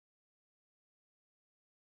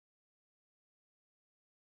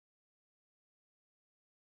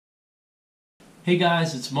Hey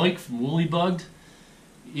guys, it's Mike from Woolly Bugged.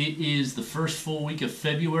 It is the first full week of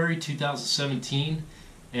February 2017,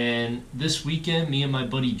 and this weekend me and my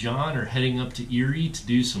buddy John are heading up to Erie to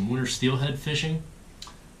do some winter steelhead fishing.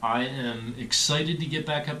 I am excited to get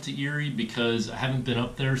back up to Erie because I haven't been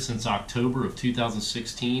up there since October of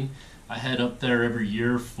 2016. I head up there every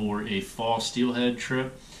year for a fall steelhead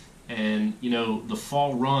trip, and the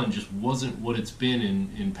fall run just wasn't what it's been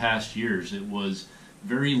in past years. It was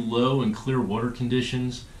very low and clear water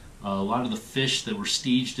conditions. A lot of the fish that were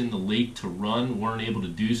staged in the lake to run weren't able to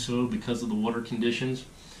do so because of the water conditions.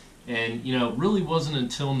 And it really wasn't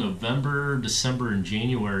until November, December, and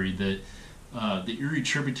January that the Erie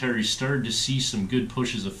tributaries started to see some good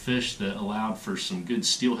pushes of fish that allowed for some good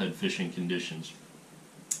steelhead fishing conditions.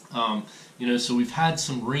 So we've had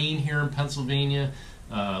some rain here in Pennsylvania.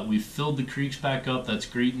 We've filled the creeks back up. That's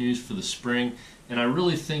great news for the spring. And I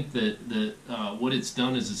really think that what it's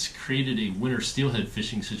done is it's created a winter steelhead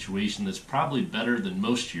fishing situation that's probably better than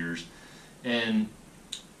most years. And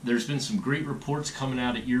there's been some great reports coming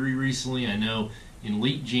out of Erie recently. I know in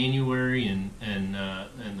late January and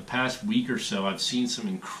the past week or so, I've seen some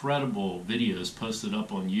incredible videos posted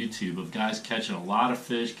up on YouTube of guys catching a lot of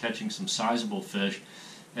fish, catching some sizable fish.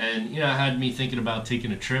 And it had me thinking about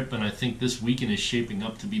taking a trip, and I think this weekend is shaping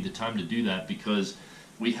up to be the time to do that because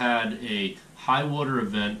we had a high water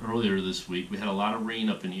event earlier this week. We had a lot of rain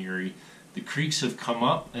up in Erie. The creeks have come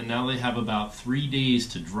up, and now they have about 3 days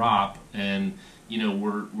to drop, and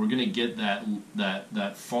we're going to get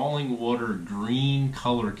that falling water green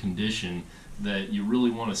color condition that you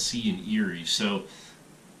really want to see in Erie. So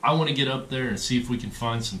I want to get up there and see if we can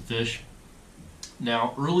find some fish.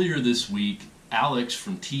 Now, earlier this week, Alex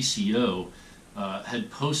from TCO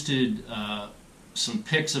had posted some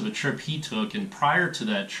pics of a trip he took, and prior to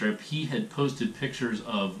that trip he had posted pictures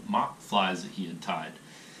of mop flies that he had tied.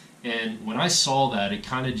 And when I saw that, it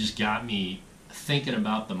kind of just got me thinking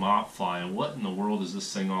about the mop fly and what in the world is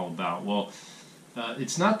this thing all about. Well,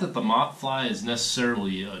 it's not that the mop fly is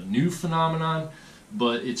necessarily a new phenomenon,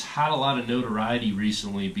 but it's had a lot of notoriety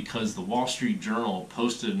recently because the Wall Street Journal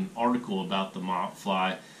posted an article about the mop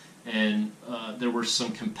fly, and there were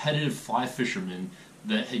some competitive fly fishermen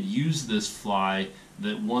that had used this fly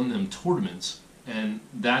that won them tournaments. And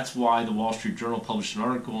that's why the Wall Street Journal published an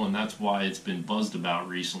article, and that's why it's been buzzed about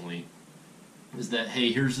recently, is that,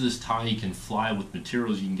 hey, here's this tie you can fly with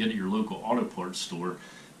materials you can get at your local auto parts store,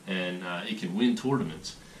 and it can win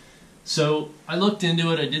tournaments. So I looked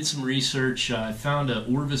into it, I did some research, I found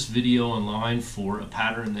an Orvis video online for a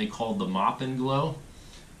pattern they called the Mop and Glow.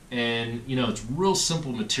 And it's real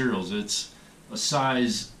simple materials. It's a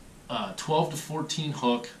size 12 to 14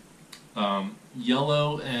 hook,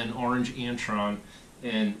 yellow and orange antron,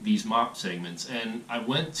 and these mop segments. And I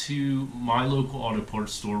went to my local auto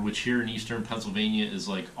parts store, which here in eastern Pennsylvania is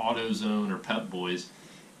like AutoZone or Pep Boys,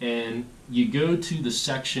 and you go to the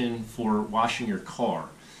section for washing your car,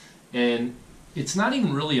 and it's not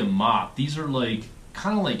even really a mop. These are like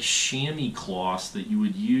kind of like chamois cloths that you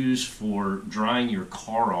would use for drying your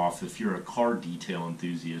car off if you're a car detail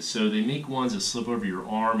enthusiast. So they make ones that slip over your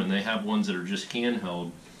arm, and they have ones that are just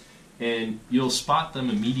handheld, and you'll spot them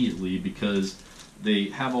immediately because they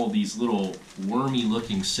have all these little wormy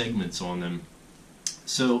looking segments on them.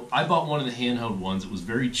 So I bought one of the handheld ones. It was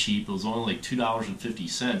very cheap. It was only like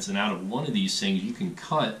 $2.50, and out of one of these things you can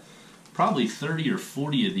cut probably 30 or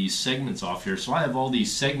 40 of these segments off here. So I have all these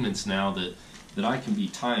segments now that I can be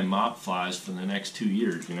tying mop flies for the next 2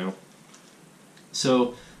 years,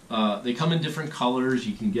 So they come in different colors.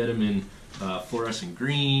 You can get them in fluorescent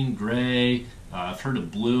green, gray. I've heard of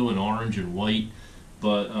blue and orange and white.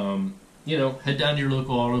 But, head down to your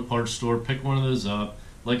local auto parts store, pick one of those up.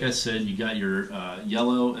 Like I said, you got your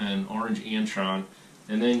yellow and orange antron,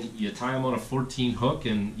 and then you tie them on a 14 hook,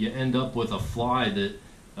 and you end up with a fly that,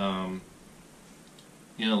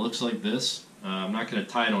 looks like this. I'm not going to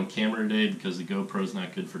tie it on camera today because the GoPro's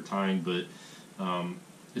not good for tying, but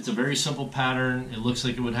it's a very simple pattern. It looks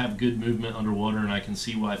like it would have good movement underwater, and I can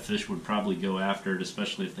see why fish would probably go after it,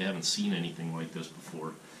 especially if they haven't seen anything like this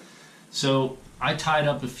before. So I tied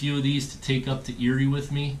up a few of these to take up to Erie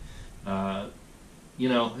with me.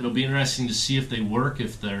 It'll be interesting to see if they work,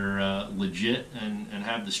 if they're legit and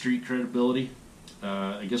have the street credibility.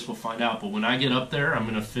 I guess we'll find out. But when I get up there, I'm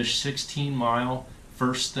going to fish 16 mile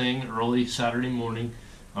first thing early Saturday morning.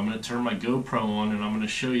 I'm going to turn my GoPro on, and I'm going to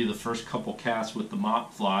show you the first couple casts with the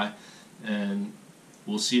mop fly, and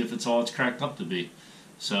we'll see if it's all it's cracked up to be.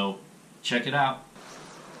 So check it out.